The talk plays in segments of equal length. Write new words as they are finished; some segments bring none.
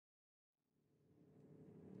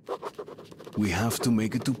We have to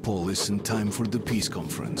make it to Polis in time for the peace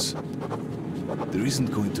conference. There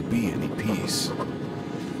isn't going to be any peace.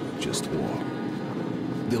 Just war.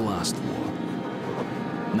 The last war.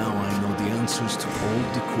 Now I know the answers to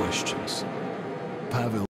all the questions.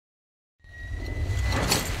 Pavel.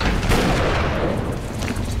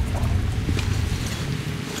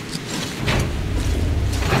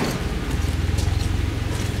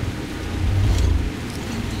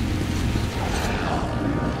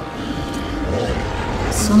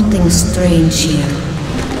 Something strange here.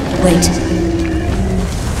 Wait.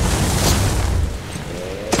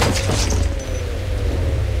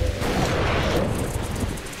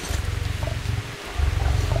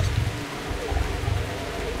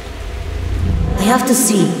 I have to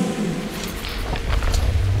see.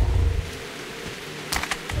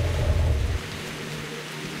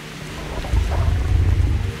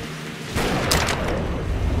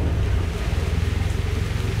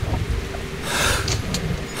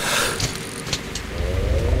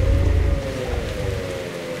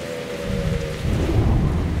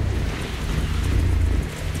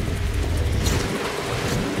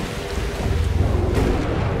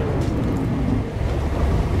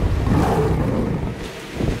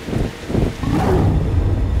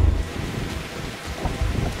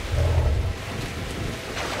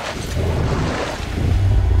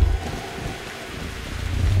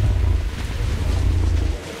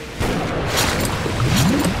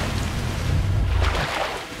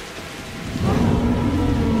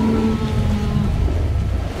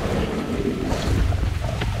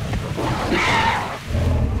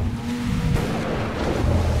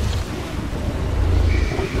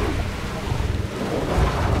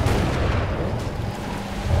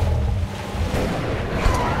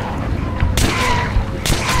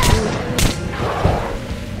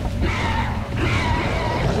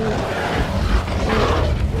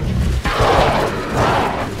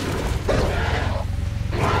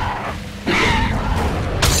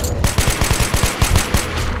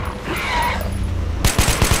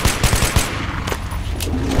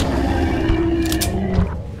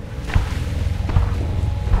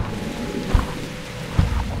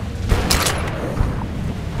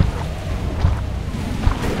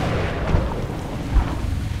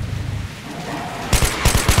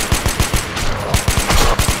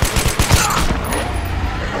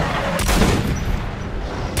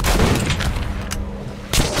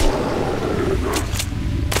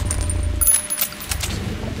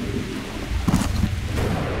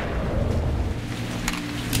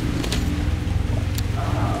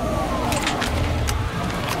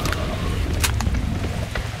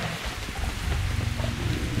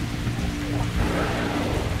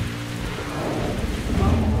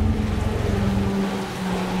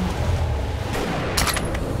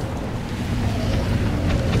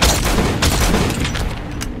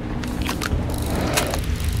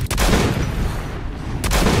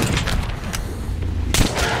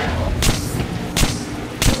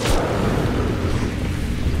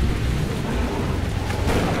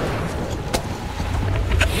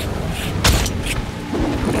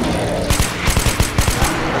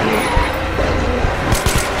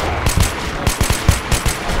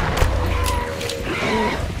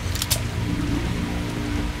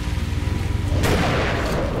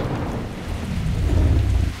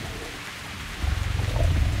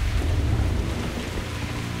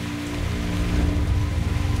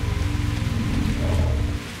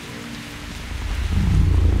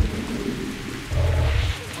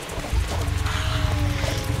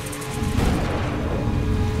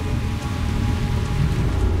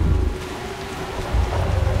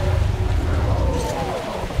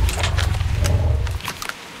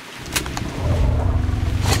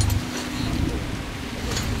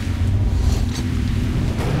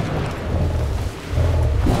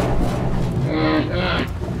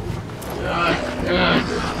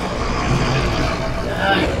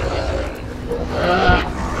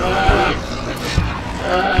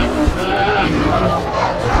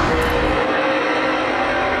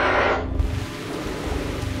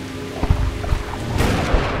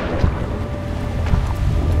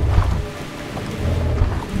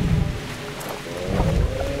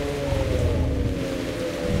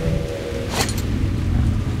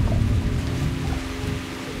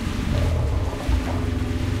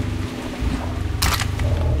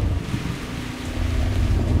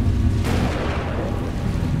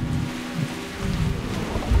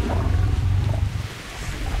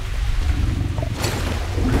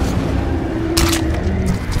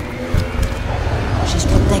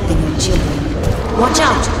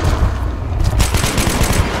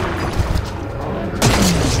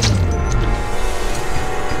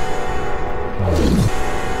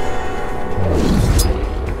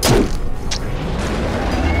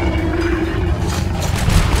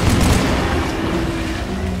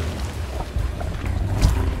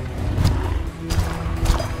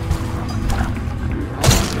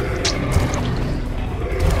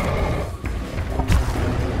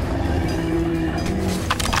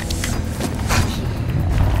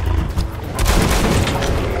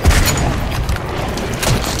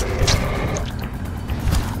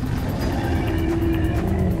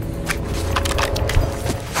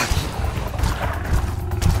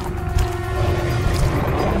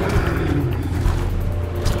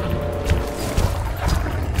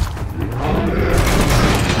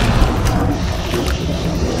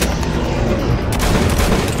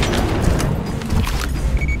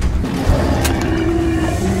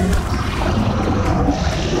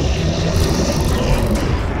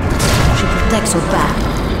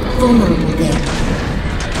 vulnerable there.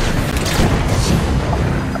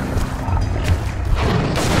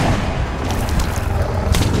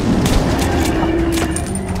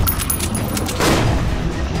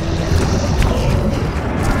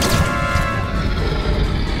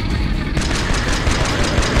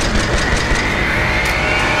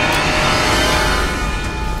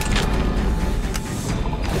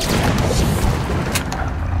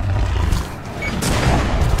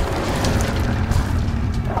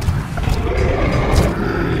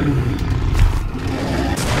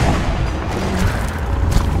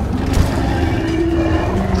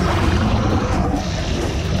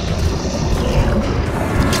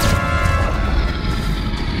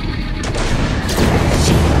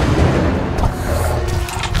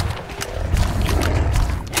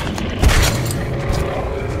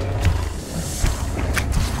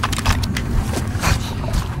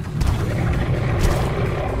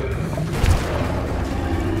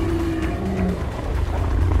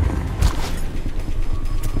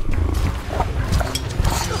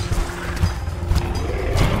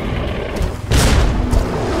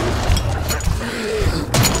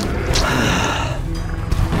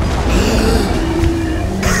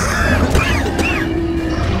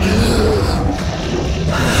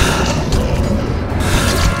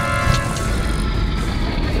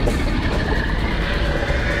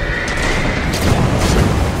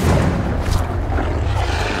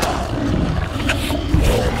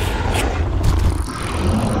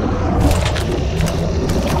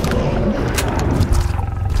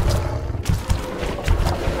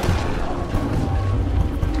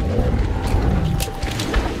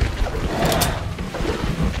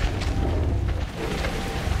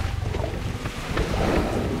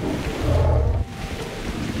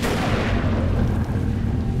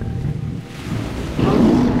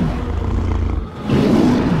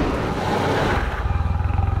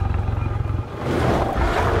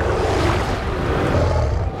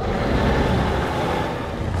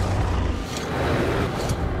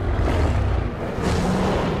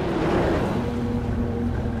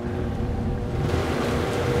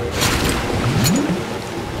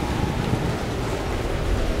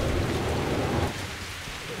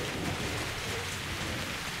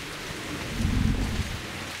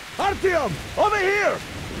 Over here!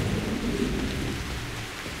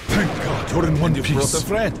 Thank God you're in one piece. You brought a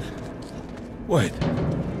friend. Wait,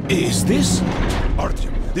 is this?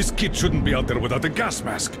 Artyom, this kid shouldn't be out there without a gas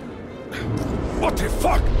mask. What the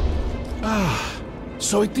fuck?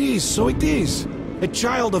 So it is. A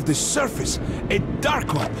child of the surface. A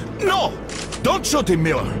dark one. No! Don't shoot him,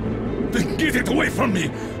 Miller! Then get it away from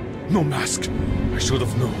me! No mask. I should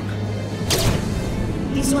have known.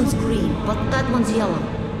 This one's green, but that one's yellow.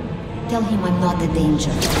 Tell him I'm not a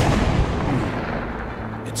danger.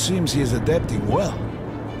 It seems he is adapting well.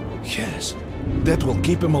 Yes, that will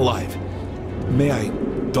keep him alive. May I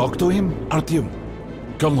talk to him, Artyom?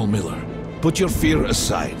 Colonel Miller, put your fear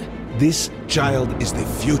aside. This child is the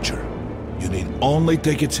future. You need only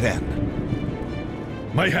take its hand.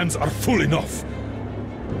 My hands are full enough.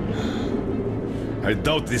 I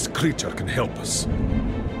doubt this creature can help us.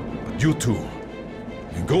 But you two,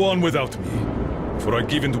 you go on without me, before I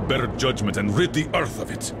give in to better judgment and rid the Earth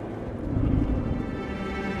of it.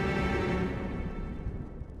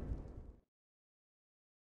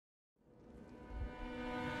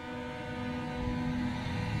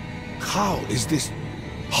 How is this?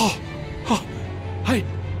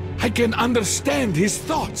 I can understand his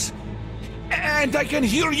thoughts. And I can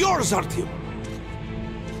hear yours, Artyom.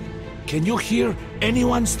 Can you hear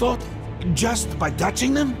anyone's thought just by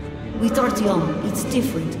touching them? With Artyom, it's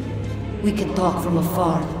different. We can talk from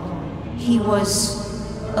afar. He was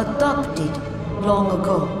adopted long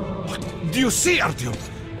ago. Do you see, Artyom?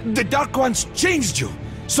 The Dark Ones changed you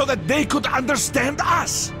so that they could understand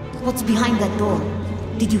us. What's behind that door?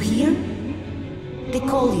 Did you hear? They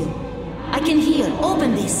call you. I can hear.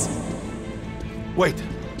 Open this. Wait.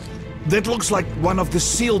 That looks like one of the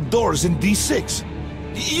sealed doors in D6.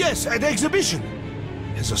 Yes, at the exhibition.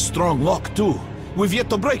 Has a strong lock, too. We've yet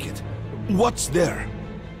to break it. What's there?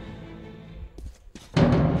 The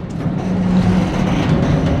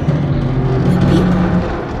people?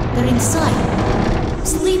 They're inside.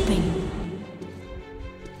 Sleeping.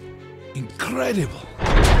 Incredible.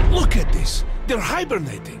 Look at this. They're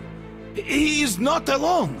hibernating. He is not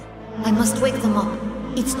alone. I must wake them up.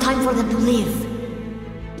 It's time for them to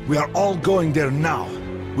live. We are all going there now.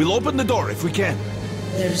 We'll open the door if we can.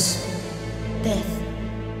 There's death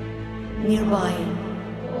nearby,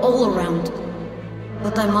 all around.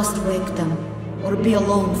 But I must wake them, or be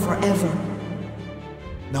alone forever.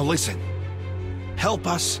 Now listen. Help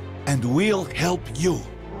us, and we'll help you.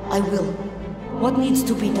 I will. What needs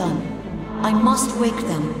to be done? I must wake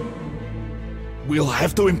them. We'll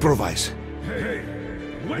have to improvise. Hey!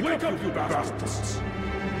 Wake up, you bastards!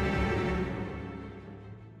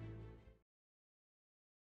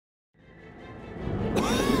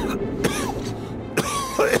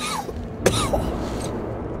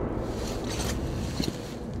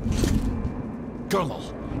 Colonel,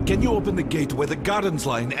 can you open the gate where the gardens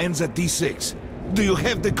line ends at D6? Do you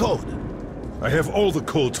have the code? I have all the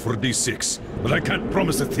codes for D6, but I can't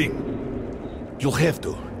promise a thing. You'll have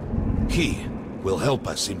to. He will help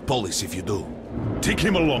us in Polis if you do. Take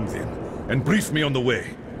him along then, and brief me on the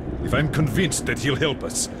way. If I'm convinced that he'll help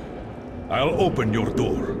us, I'll open your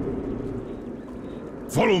door.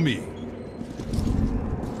 Follow me.